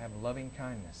 I have loving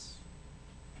kindness.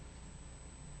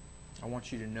 I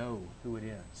want you to know who it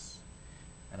is.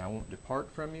 And I won't depart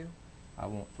from you. I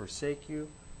won't forsake you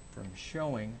for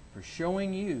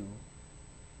showing you.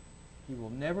 He will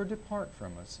never depart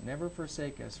from us, never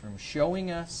forsake us, from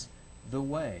showing us the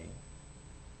way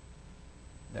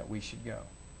that we should go.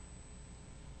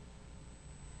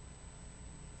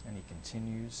 And he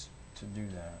continues to do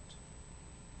that.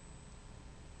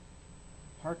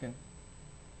 Hearken,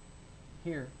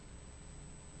 hear,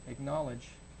 acknowledge,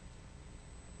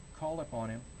 call upon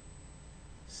him,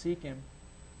 seek him,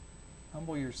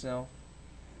 humble yourself,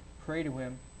 pray to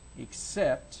him,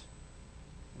 accept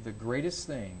the greatest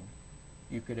thing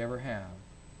you could ever have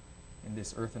in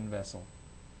this earthen vessel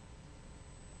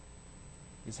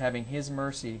is having his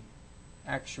mercy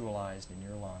actualized in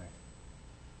your life,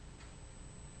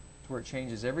 to where it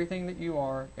changes everything that you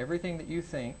are, everything that you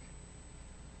think,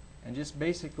 and just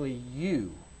basically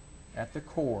you at the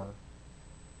core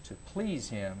to please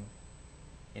him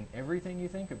in everything you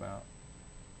think about,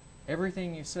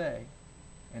 everything you say,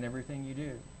 and everything you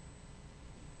do.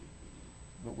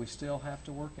 But we still have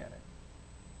to work at it.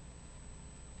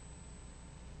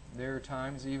 There are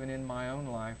times, even in my own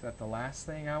life, that the last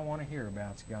thing I want to hear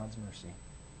about is God's mercy.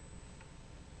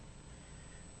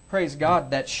 Praise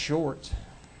God, that's short.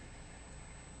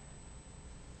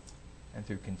 And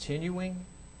through continuing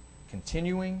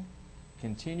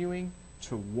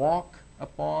to walk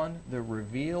upon the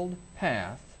revealed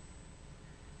path,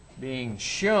 being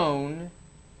shown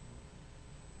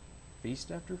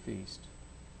feast after feast,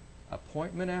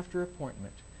 appointment after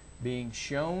appointment, being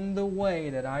shown the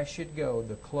way that I should go,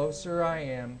 the closer I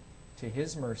am to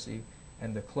his mercy,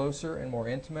 and the closer and more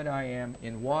intimate I am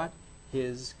in what?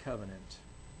 His covenant.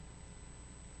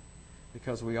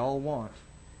 Because we all want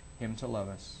him to love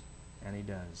us, and he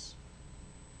does.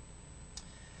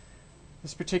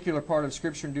 This particular part of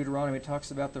Scripture in Deuteronomy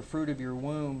talks about the fruit of your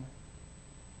womb,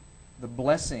 the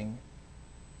blessing,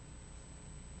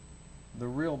 the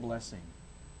real blessing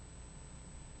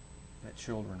that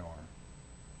children are.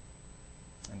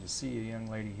 And to see a young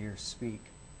lady here speak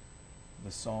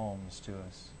the Psalms to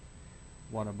us,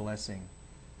 what a blessing.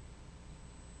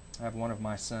 I have one of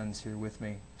my sons here with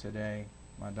me today.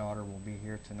 My daughter will be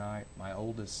here tonight. My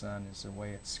oldest son is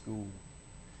away at school.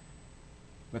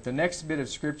 But the next bit of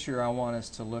Scripture I want us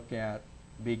to look at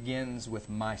begins with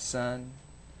my son.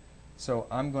 So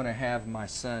I'm going to have my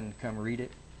son come read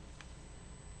it,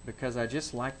 because I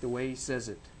just like the way he says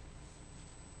it.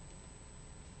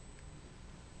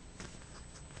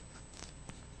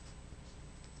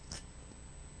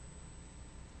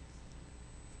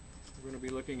 We're going to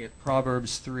be looking at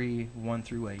Proverbs 3, 1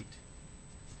 through 8.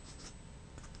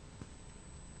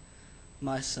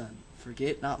 My son,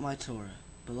 forget not my Torah,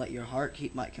 but let your heart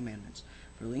keep my commandments.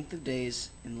 for length of days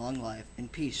and long life,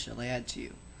 and peace shall I add to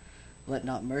you. Let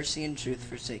not mercy and truth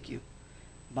forsake you.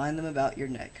 Bind them about your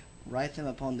neck. Write them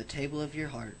upon the table of your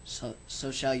heart.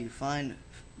 So shall you find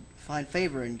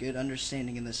favor and good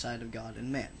understanding in the sight of God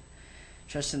and man.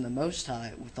 Trust in the Most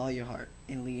High with all your heart,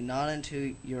 and lean not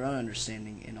unto your own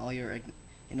understanding. In all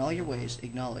your ways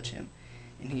acknowledge him,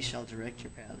 and he shall direct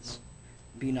your paths.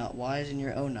 Be not wise in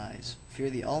your own eyes.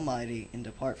 Fear the Almighty, and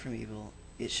depart from evil.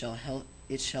 It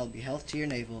shall be health to your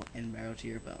navel, and marrow to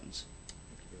your bones.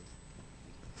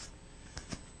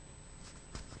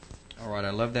 All right,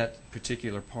 I love that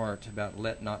particular part about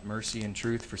let not mercy and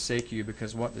truth forsake you,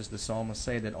 because what does the psalmist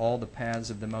say? That all the paths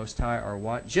of the Most High are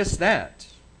what? Just that.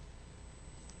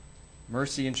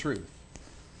 Mercy and truth.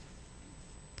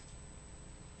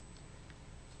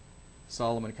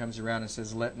 Solomon comes around and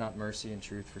says, let not mercy and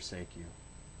truth forsake you.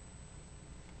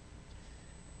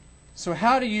 So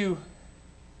how do you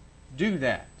do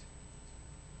that?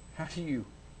 How do you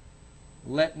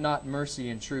let not mercy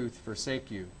and truth forsake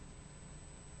you?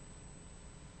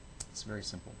 It's very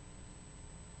simple.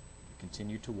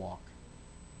 Continue to walk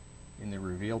in the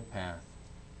revealed path,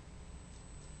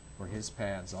 for his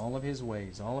paths, all of his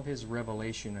ways, all of his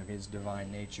revelation of his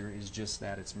divine nature is just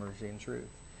that. It's mercy and truth.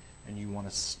 And you want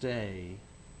to stay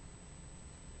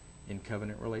in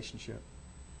covenant relationship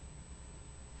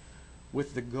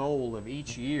with the goal of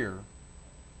each year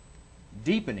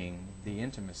deepening the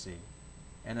intimacy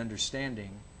and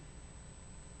understanding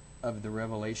of the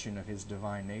revelation of his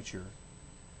divine nature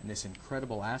and this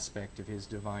incredible aspect of his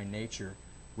divine nature,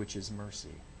 which is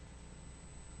mercy.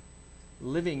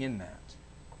 Living in that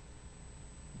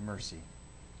mercy.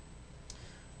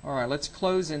 All right, let's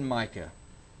close in Micah.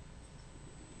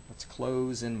 Let's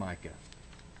close in Micah.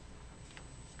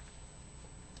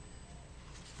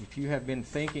 If you have been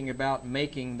thinking about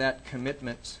making that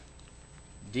commitment,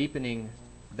 deepening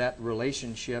that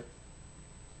relationship,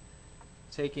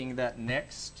 taking that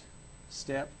next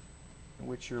step in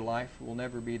which your life will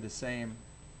never be the same,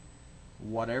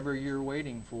 whatever you're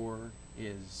waiting for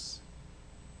is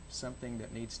something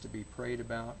that needs to be prayed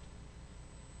about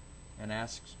and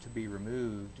asked to be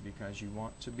removed, because you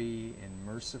want to be in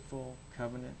merciful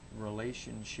covenant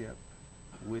relationship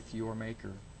with your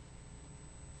Maker.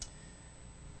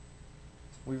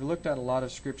 We've looked at a lot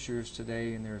of scriptures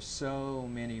today, and there's so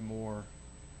many more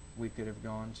we could have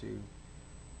gone to.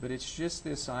 But it's just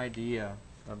this idea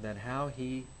of that, how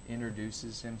he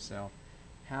introduces himself,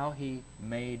 how he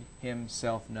made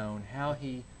himself known, how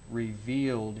he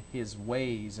revealed his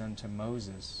ways unto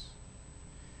Moses.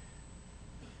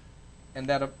 And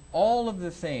that of all of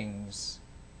the things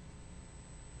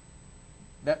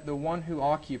that the one who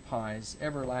occupies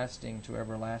everlasting to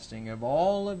everlasting, of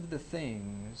all of the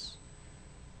things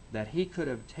that he could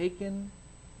have taken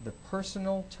the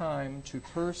personal time to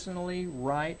personally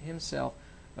write himself,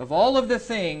 of all of the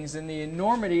things and the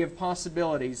enormity of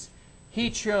possibilities, he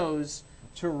chose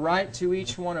to write to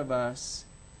each one of us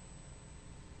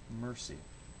mercy.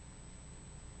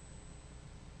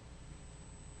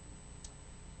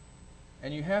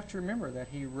 And you have to remember that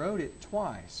he wrote it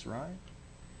twice, right?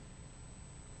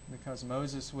 Because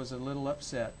Moses was a little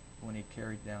upset when he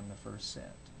carried down the first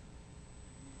set.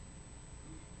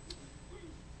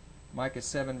 Micah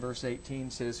 7 verse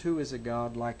 18 says, who is a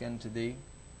God like unto thee?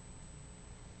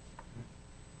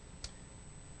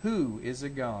 Who is a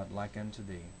God like unto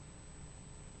thee?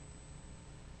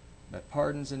 That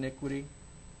pardons iniquity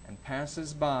and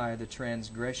passes by the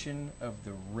transgression of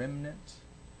the remnant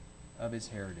of his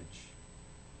heritage.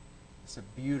 It's a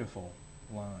beautiful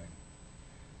line.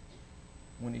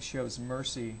 When he shows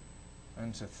mercy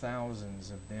unto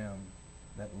thousands of them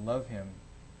that love him,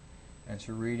 and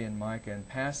to read in Micah, and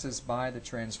passes by the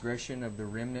transgression of the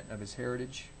remnant of his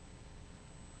heritage.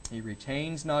 He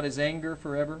retains not his anger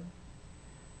forever,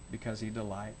 because he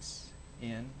delights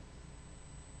in.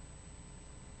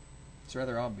 It's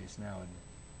rather obvious now, isn't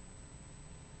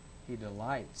it? He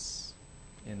delights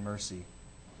in mercy.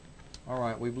 All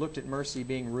right, we've looked at mercy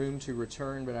being room to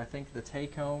return, but I think the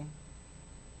take-home,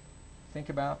 think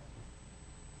about,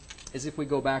 is if we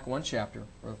go back one chapter,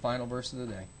 or the final verse of the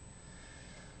day.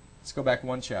 Let's go back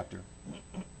one chapter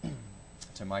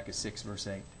to Micah 6, verse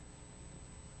 8.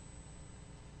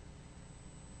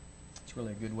 It's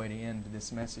really a good way to end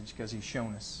this message, because he's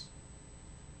shown us.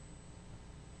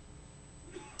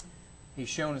 He's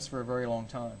shown us for a very long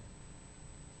time.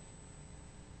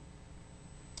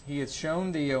 He has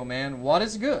shown thee, O man, what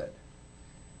is good,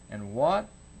 and what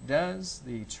does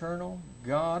the eternal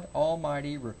God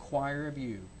Almighty require of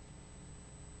you?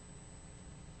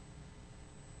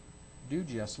 Do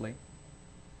justly,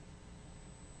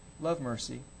 love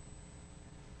mercy,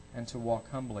 and to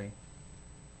walk humbly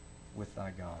with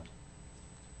thy God.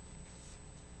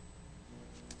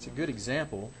 It's a good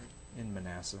example in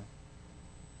Manasseh,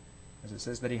 as it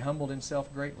says that he humbled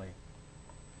himself greatly.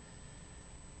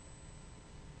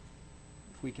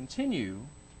 If we continue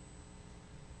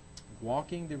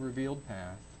walking the revealed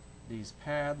path, these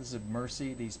paths of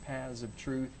mercy, these paths of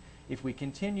truth, if we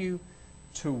continue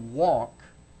to walk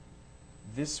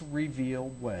this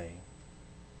revealed way,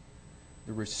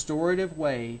 the restorative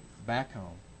way back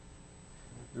home,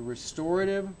 the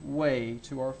restorative way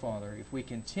to our Father, if we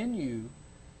continue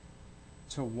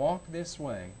to walk this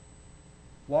way,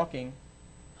 walking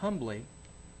humbly,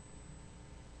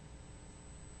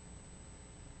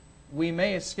 we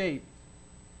may escape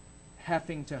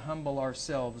having to humble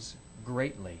ourselves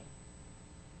greatly,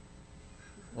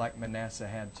 like Manasseh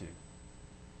had to.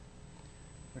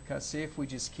 Because see, if we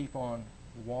just keep on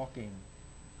walking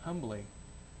humbly,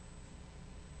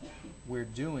 we're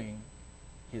doing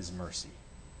His mercy.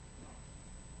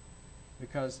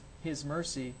 Because His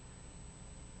mercy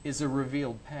is a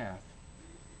revealed path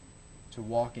to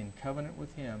walk in covenant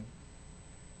with Him.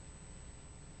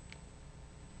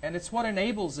 And it's what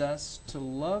enables us to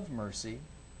love mercy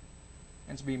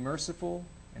and to be merciful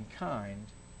and kind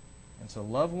and to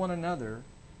love one another,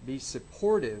 be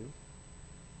supportive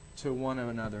to one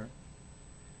another,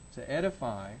 to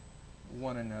edify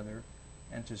one another,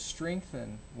 and to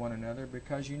strengthen one another,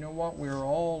 because you know what? We're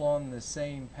all on the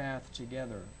same path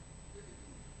together.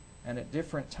 And at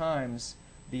different times,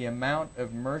 the amount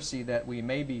of mercy that we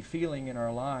may be feeling in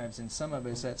our lives, and some of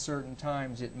us at certain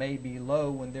times it may be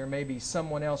low, and there may be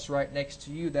someone else right next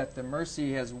to you that the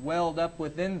mercy has welled up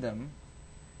within them,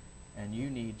 and you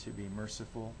need to be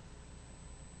merciful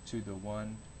to the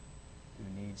one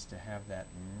who needs to have that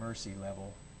mercy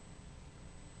level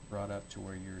brought up to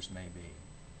where yours may be.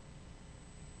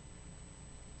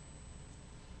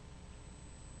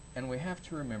 And we have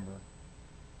to remember,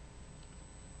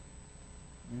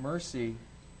 mercy,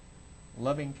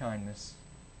 loving kindness,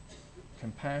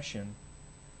 compassion,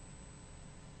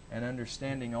 and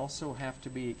understanding also have to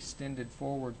be extended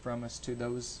forward from us to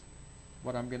those,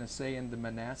 what I'm going to say in the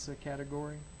Manasseh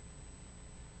category,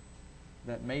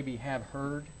 that maybe have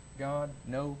heard God,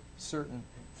 know certain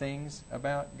things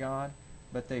about God,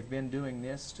 but they've been doing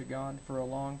this to God for a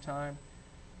long time.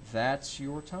 That's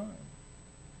your time.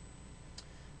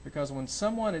 Because when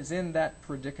someone is in that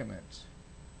predicament,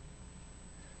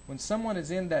 when someone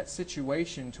is in that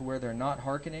situation to where they're not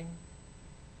hearkening,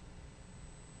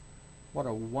 what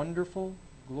a wonderful,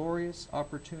 glorious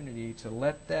opportunity to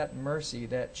let that mercy,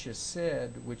 that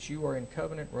chesed, which you are in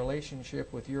covenant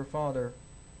relationship with your Father,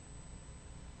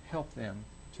 help them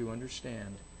to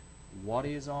understand what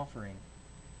He is offering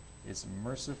is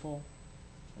merciful,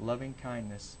 loving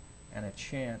kindness, and a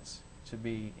chance to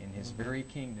be in His very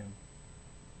kingdom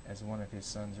as one of His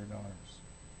sons or daughters.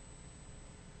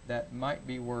 That might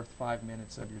be worth 5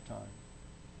 minutes of your time.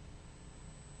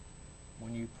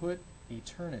 When you put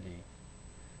eternity,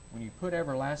 when you put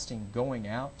everlasting going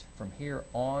out from here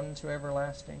on to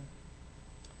everlasting,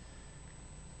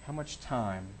 how much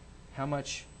time, how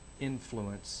much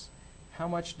influence, how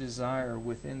much desire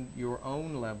within your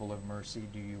own level of mercy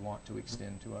do you want to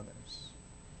extend to others?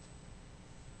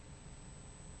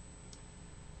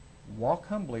 Walk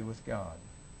humbly with God.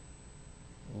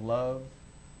 Love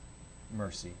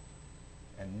mercy.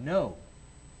 And know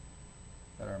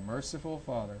that our merciful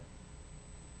Father,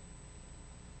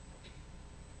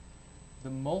 the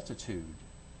multitude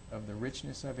of the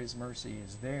richness of His mercy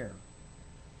is there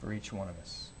for each one of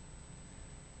us.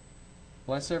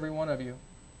 Bless every one of you.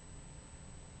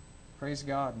 Praise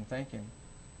God and thank Him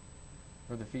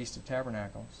for the Feast of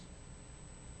Tabernacles.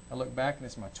 I look back and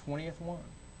it's my 20th one.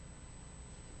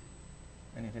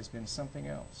 And it has been something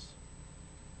else.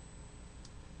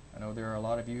 I know there are a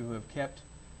lot of you who have kept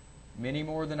many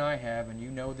more than I have, and you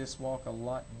know this walk a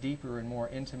lot deeper and more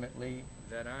intimately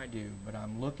than I do, but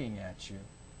I'm looking at you.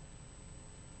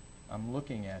 I'm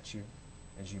looking at you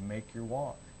as you make your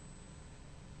walk.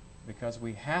 Because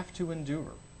we have to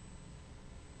endure.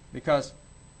 Because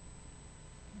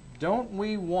don't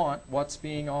we want what's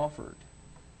being offered?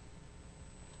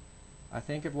 I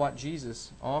think of what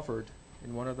Jesus offered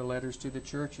in one of the letters to the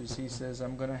churches. He says,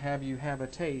 I'm going to have you have a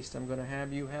taste, I'm going to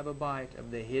have you have a bite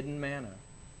of the hidden manna.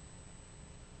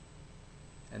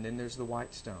 And then there's the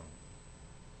white stone.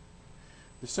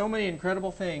 There's so many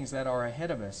incredible things that are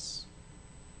ahead of us.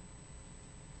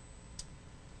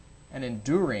 And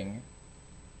enduring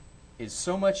is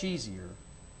so much easier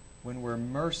when we're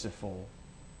merciful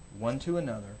one to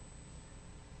another.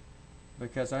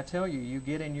 Because I tell you, you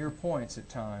get in your points at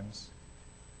times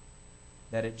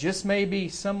that it just may be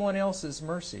someone else's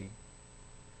mercy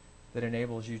that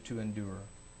enables you to endure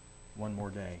one more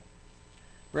day.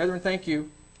 Brethren, thank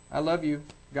you. I love you.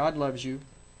 God loves you.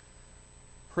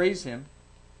 Praise Him.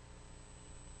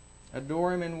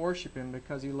 Adore Him and worship Him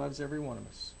because He loves every one of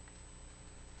us.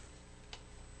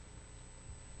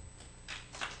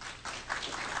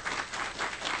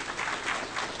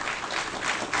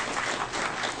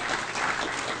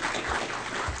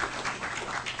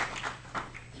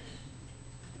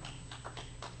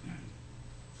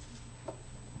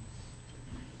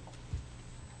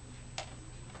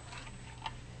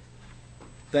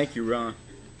 Thank you, Ron.